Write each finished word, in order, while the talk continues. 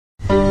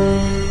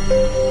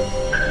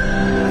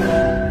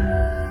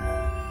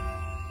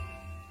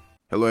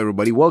Hello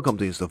everybody, welcome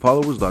to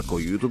Instafollowers.co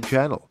YouTube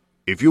channel.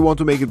 If you want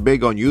to make it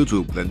big on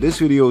YouTube, then this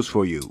video is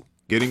for you.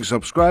 Getting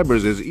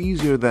subscribers is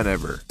easier than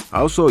ever.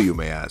 How so, you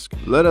may ask?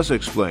 Let us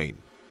explain.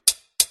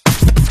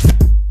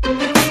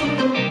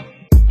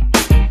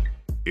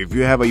 If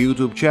you have a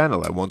YouTube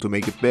channel and want to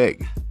make it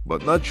big,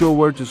 but not sure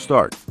where to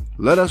start,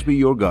 let us be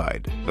your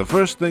guide. The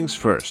first things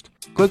first,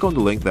 click on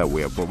the link that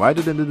we have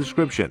provided in the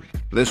description.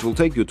 This will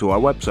take you to our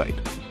website.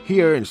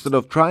 Here, instead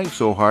of trying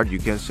so hard, you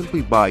can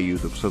simply buy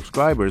YouTube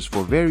subscribers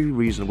for very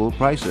reasonable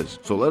prices.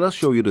 So let us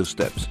show you the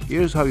steps.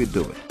 Here's how you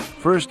do it.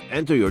 First,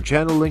 enter your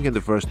channel link in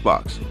the first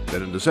box.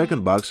 Then in the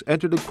second box,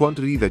 enter the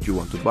quantity that you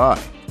want to buy.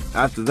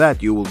 After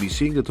that, you will be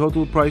seeing the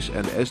total price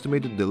and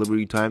estimated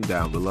delivery time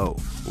down below.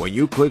 When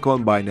you click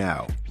on Buy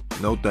Now,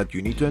 note that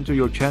you need to enter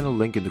your channel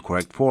link in the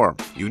correct form.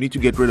 You need to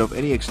get rid of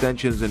any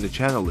extensions in the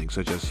channel link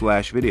such as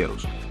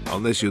 /videos.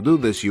 Unless you do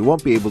this, you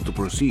won't be able to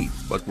proceed.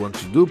 But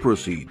once you do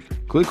proceed,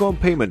 click on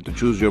Payment to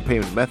choose your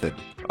payment method.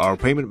 Our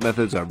payment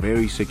methods are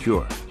very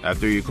secure.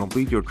 After you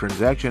complete your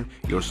transaction,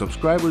 your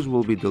subscribers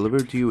will be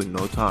delivered to you in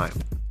no time.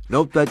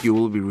 Note that you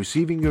will be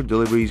receiving your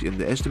deliveries in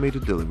the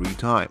estimated delivery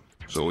time,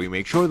 so we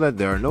make sure that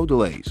there are no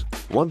delays.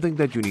 One thing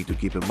that you need to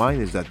keep in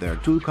mind is that there are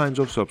two kinds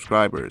of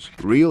subscribers,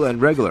 real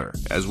and regular.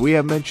 As we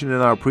have mentioned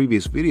in our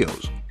previous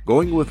videos,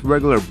 going with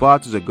regular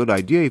bots is a good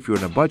idea if you're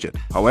in a budget.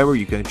 However,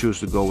 you can choose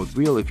to go with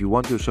real if you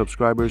want your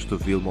subscribers to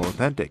feel more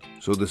authentic.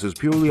 So this is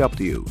purely up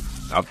to you.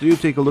 After you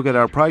take a look at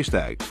our price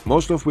tags,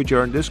 most of which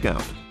are on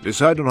discount,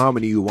 decide on how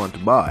many you want to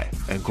buy,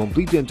 and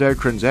complete the entire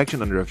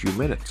transaction under a few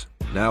minutes.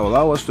 Now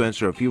allow us to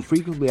answer a few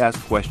frequently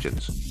asked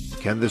questions.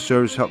 Can this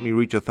service help me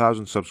reach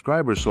 1,000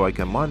 subscribers so I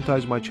can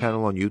monetize my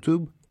channel on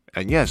YouTube?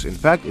 And yes, in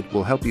fact, it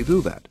will help you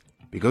do that,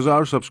 because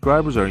our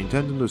subscribers are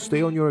intended to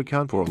stay on your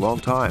account for a long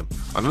time.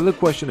 Another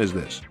question is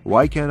this: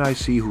 why can't I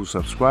see who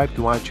subscribed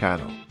to my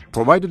channel?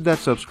 Provided that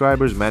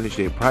subscribers manage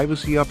their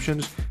privacy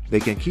options,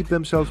 they can keep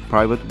themselves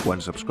private when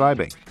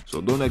subscribing.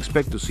 So don't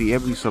expect to see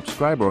every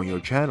subscriber on your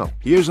channel.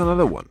 Here's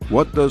another one.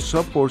 What does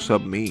sub for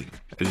sub mean?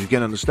 As you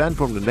can understand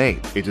from the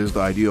name, it is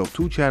the idea of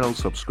two channels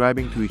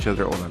subscribing to each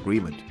other on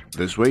agreement.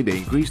 This way they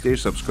increase their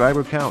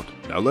subscriber count.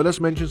 Now let us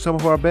mention some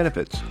of our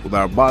benefits. With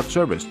our bot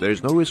service, there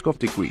is no risk of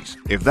decrease.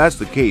 If that's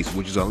the case,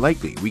 which is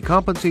unlikely, we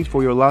compensate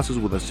for your losses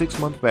with a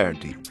 6-month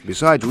warranty.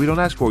 Besides, we don't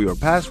ask for your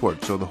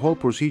password, so the whole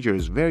procedure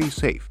is very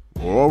safe.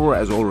 Moreover,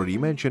 as already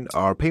mentioned,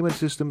 our payment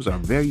systems are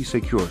very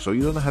secure, so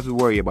you don't have to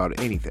worry about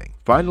anything.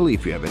 Finally,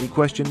 if you have any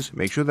questions,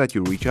 make sure that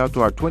you reach out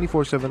to our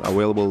 24/7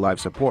 available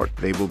live support.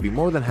 They will be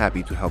more than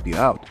happy to help you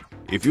out.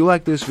 If you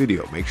like this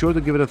video, make sure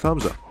to give it a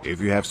thumbs up.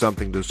 If you have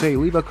something to say,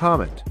 leave a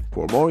comment.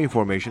 For more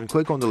information,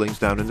 click on the links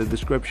down in the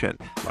description.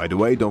 By the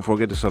way, don't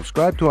forget to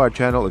subscribe to our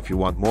channel if you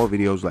want more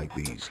videos like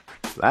these.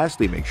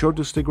 Lastly, make sure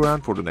to stick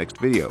around for the next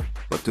video.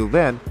 But till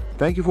then,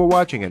 thank you for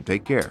watching and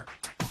take care.